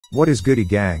What is goody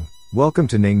gang? Welcome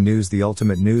to Ning News, the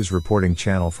ultimate news reporting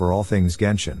channel for all things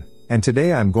Genshin, and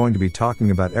today I'm going to be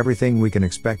talking about everything we can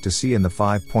expect to see in the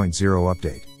 5.0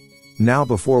 update. Now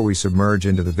before we submerge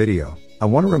into the video, I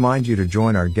want to remind you to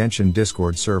join our Genshin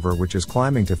Discord server, which is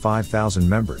climbing to 5,000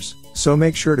 members, so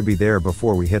make sure to be there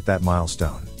before we hit that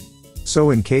milestone.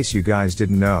 So in case you guys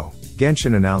didn't know,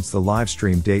 Genshin announced the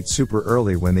livestream date super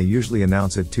early when they usually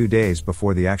announce it 2 days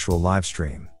before the actual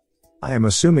livestream. I am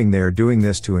assuming they are doing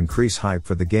this to increase hype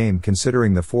for the game,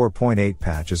 considering the 4.8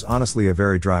 patch is honestly a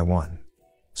very dry one.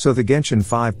 So the Genshin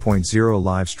 5.0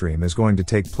 livestream is going to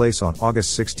take place on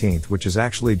August 16th, which is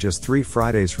actually just 3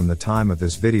 Fridays from the time of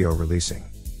this video releasing.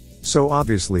 So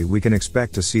obviously we can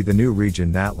expect to see the new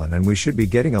region Natlan, and we should be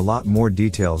getting a lot more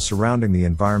details surrounding the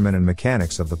environment and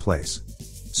mechanics of the place.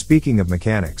 Speaking of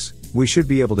mechanics, we should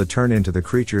be able to turn into the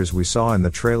creatures we saw in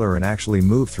the trailer and actually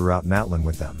move throughout Natlan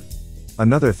with them.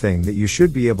 Another thing that you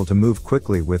should be able to move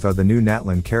quickly with are the new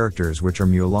Natlan characters, which are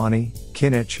Mualani,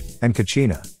 Kinich, and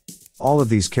Kachina. All of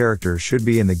these characters should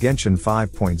be in the Genshin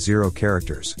 5.0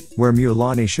 characters, where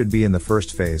Mualani should be in the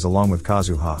first phase along with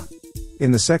Kazuha.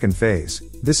 In the second phase,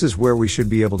 this is where we should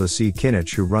be able to see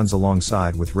Kinich, who runs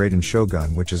alongside with Raiden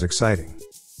Shogun, which is exciting.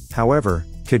 However,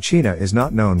 Kachina is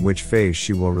not known which phase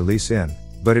she will release in,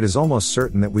 but it is almost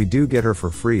certain that we do get her for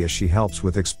free as she helps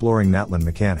with exploring Natlan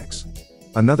mechanics.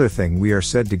 Another thing we are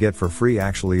said to get for free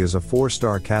actually is a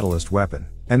 4-star catalyst weapon,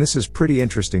 and this is pretty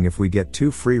interesting if we get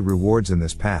 2 free rewards in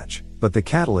this patch, but the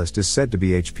catalyst is said to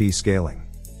be HP scaling.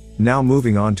 Now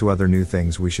moving on to other new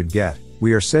things we should get,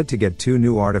 we are said to get 2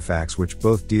 new artifacts which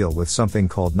both deal with something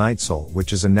called Night Soul,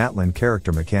 which is a Natlan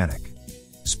character mechanic.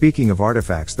 Speaking of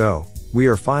artifacts though, we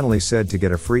are finally said to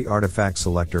get a free artifact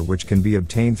selector which can be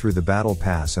obtained through the battle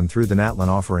pass and through the Natlan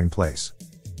offering place.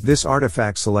 This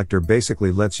artifact selector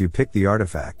basically lets you pick the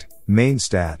artifact, main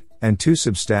stat, and 2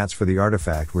 substats for the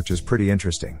artifact, which is pretty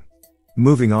interesting.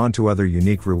 Moving on to other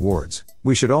unique rewards,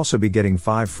 we should also be getting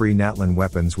 5 free Natlan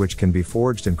weapons which can be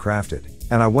forged and crafted,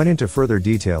 and I went into further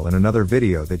detail in another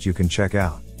video that you can check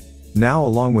out. Now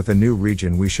along with a new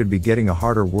region we should be getting a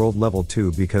harder world level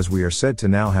 2 because we are said to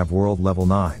now have world level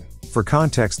 9. For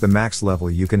context, the max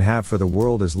level you can have for the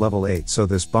world is level 8, so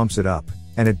this bumps it up,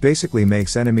 and it basically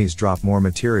makes enemies drop more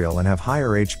material and have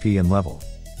higher HP and level.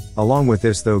 Along with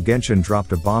this though, Genshin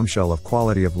dropped a bombshell of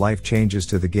quality of life changes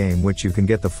to the game, which you can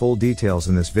get the full details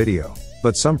in this video,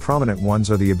 but some prominent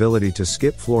ones are the ability to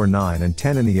skip floor 9 and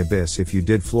 10 in the Abyss if you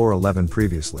did floor 11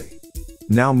 previously.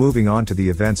 Now moving on to the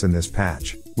events in this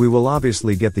patch, we will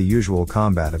obviously get the usual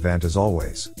combat event as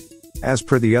always. As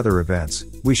per the other events,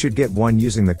 we should get one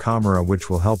using the camera, which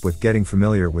will help with getting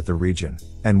familiar with the region,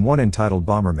 and one entitled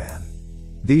Bomberman.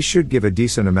 These should give a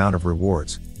decent amount of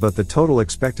rewards, but the total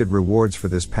expected rewards for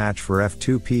this patch for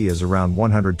F2P is around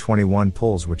 121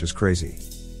 pulls, which is crazy.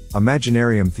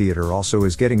 Imaginarium Theater also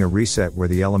is getting a reset where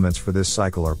the elements for this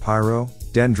cycle are Pyro,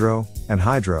 Dendro, and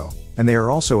Hydro, and they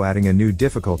are also adding a new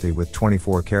difficulty with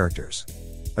 24 characters.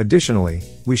 Additionally,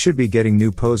 we should be getting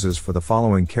new poses for the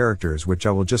following characters, which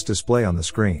I will just display on the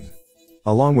screen.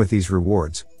 Along with these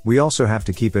rewards, we also have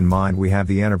to keep in mind we have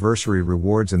the anniversary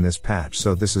rewards in this patch,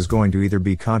 so this is going to either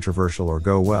be controversial or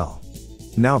go well.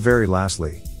 Now very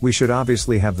lastly, we should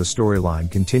obviously have the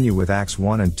storyline continue with Acts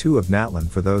 1 and 2 of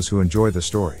Natlan for those who enjoy the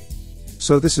story.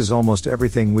 So this is almost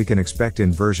everything we can expect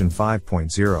in version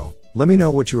 5.0. Let me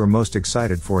know what you are most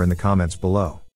excited for in the comments below.